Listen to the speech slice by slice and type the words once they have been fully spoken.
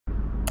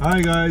Hi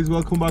guys,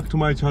 welcome back to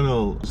my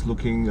channel. Just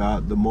looking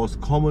at the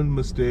most common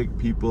mistake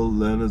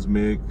learners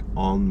make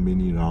on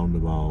mini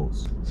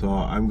roundabouts. So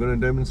I'm going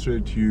to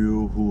demonstrate to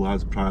you who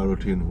has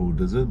priority and who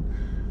doesn't.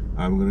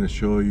 I'm going to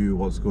show you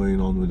what's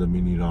going on with the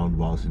mini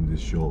roundabouts in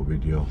this short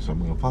video. So I'm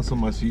going to fasten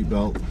my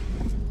seatbelt.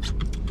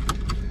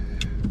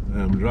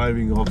 I'm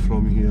driving off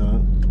from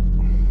here.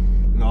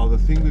 Now the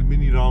thing with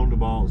mini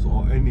roundabouts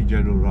or any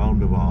general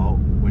roundabout,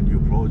 when you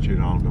approach a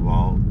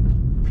roundabout,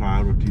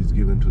 priority is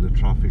given to the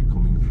traffic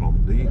coming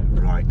from the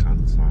right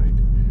hand side.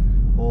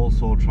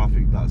 Also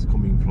traffic that's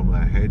coming from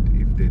ahead,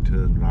 if they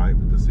turn right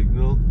with the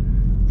signal,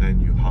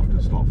 then you have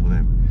to stop for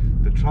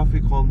them. The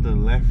traffic on the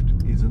left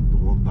isn't the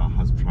one that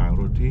has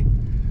priority.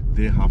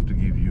 They have to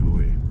give you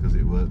away because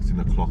it works in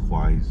a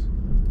clockwise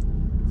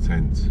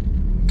sense.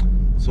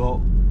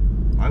 So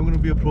I'm going to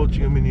be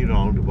approaching a mini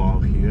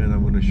roundabout here, and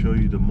I'm going to show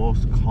you the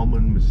most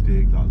common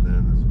mistake that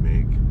learners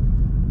make.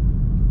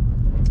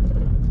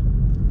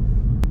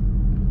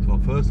 So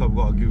first I've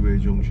got a giveaway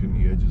junction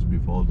here just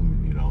before the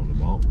mini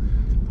roundabout.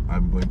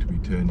 I'm going to be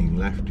turning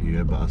left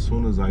here, but as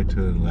soon as I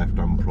turn left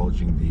I'm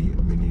approaching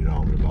the mini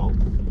roundabout,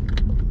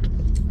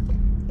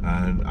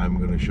 and I'm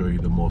going to show you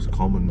the most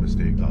common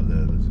mistake that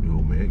learners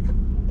do make.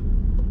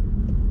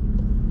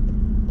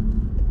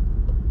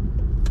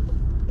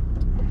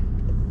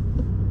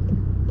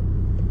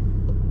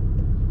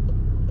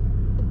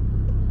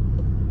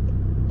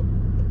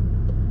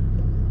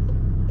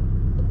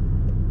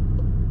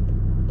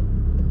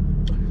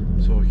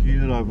 So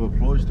here I've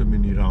approached the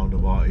mini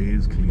roundabout. It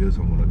is clear,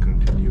 so I'm going to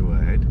continue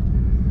ahead.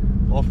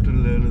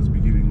 Often learners be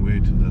giving way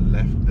to the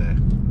left there.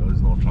 There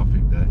is no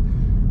traffic there,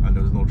 and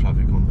there is no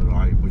traffic on the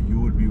right, but you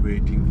would be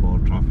waiting for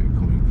traffic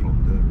coming from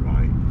the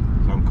right.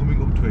 So I'm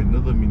coming up to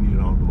another mini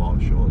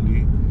roundabout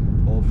shortly.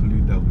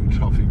 Hopefully there'll be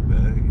traffic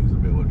there. It is a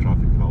bit of a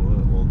traffic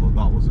hour, although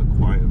that was a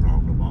quiet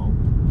roundabout.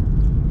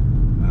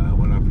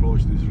 When I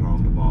approach this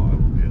roundabout I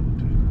will be able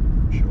to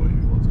show you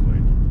what's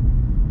going on.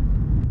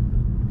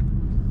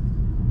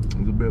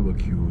 There's a bit of a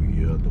queue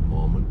here at the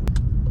moment.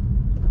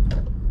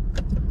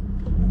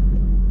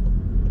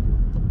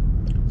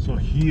 So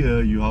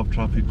here you have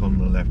traffic on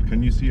the left.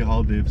 Can you see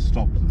how they've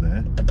stopped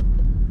there?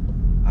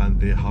 And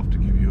they have to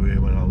give you away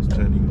when I was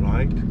turning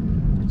right.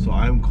 So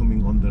I'm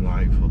coming on the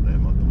right for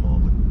them at the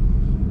moment.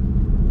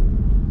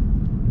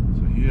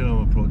 So here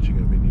I'm approaching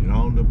a mini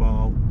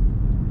roundabout.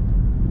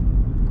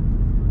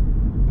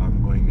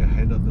 I'm going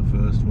ahead at the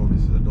first one.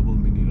 This is a double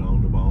mini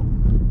roundabout.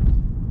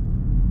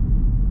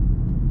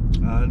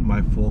 And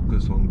my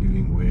focus on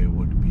giving way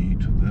would be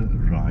to the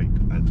right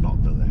and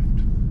not the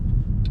left.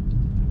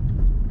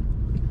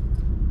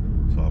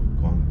 So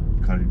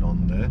I've carried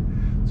on there.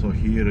 So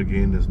here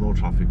again there's no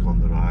traffic on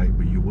the right,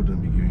 but you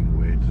wouldn't be giving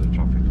way to the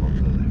traffic on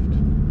the left.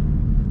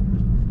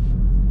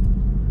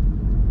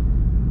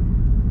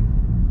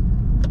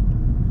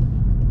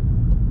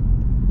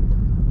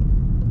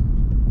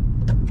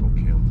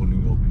 Okay, I'm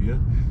pulling up here.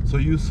 So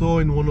you saw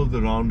in one of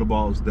the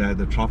roundabouts there,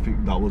 the traffic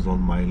that was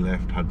on my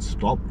left had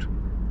stopped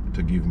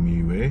to give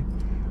me way,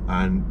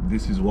 and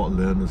this is what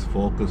learners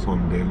focus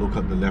on. They look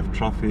at the left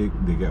traffic,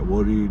 they get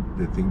worried,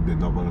 they think they're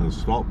not going to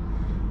stop,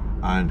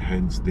 and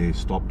hence they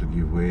stop to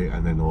give way,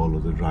 and then all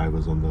of the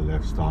drivers on the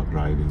left start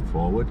driving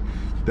forward.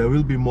 There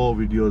will be more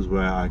videos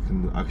where I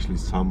can actually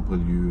sample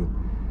you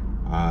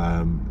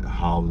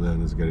how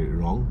learners get it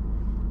wrong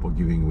for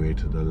giving way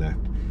to the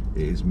left.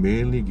 It is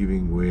mainly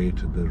giving way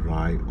to the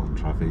right on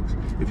traffics.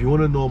 If you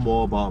want to know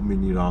more about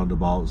mini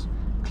roundabouts,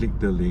 click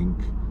the link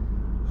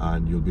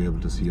and you'll be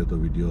able to see other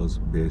videos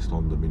based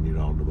on the mini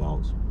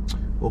roundabouts.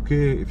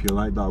 Okay, if you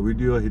like that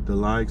video, hit the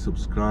like,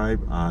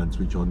 subscribe and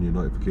switch on your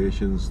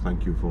notifications.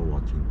 Thank you for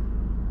watching.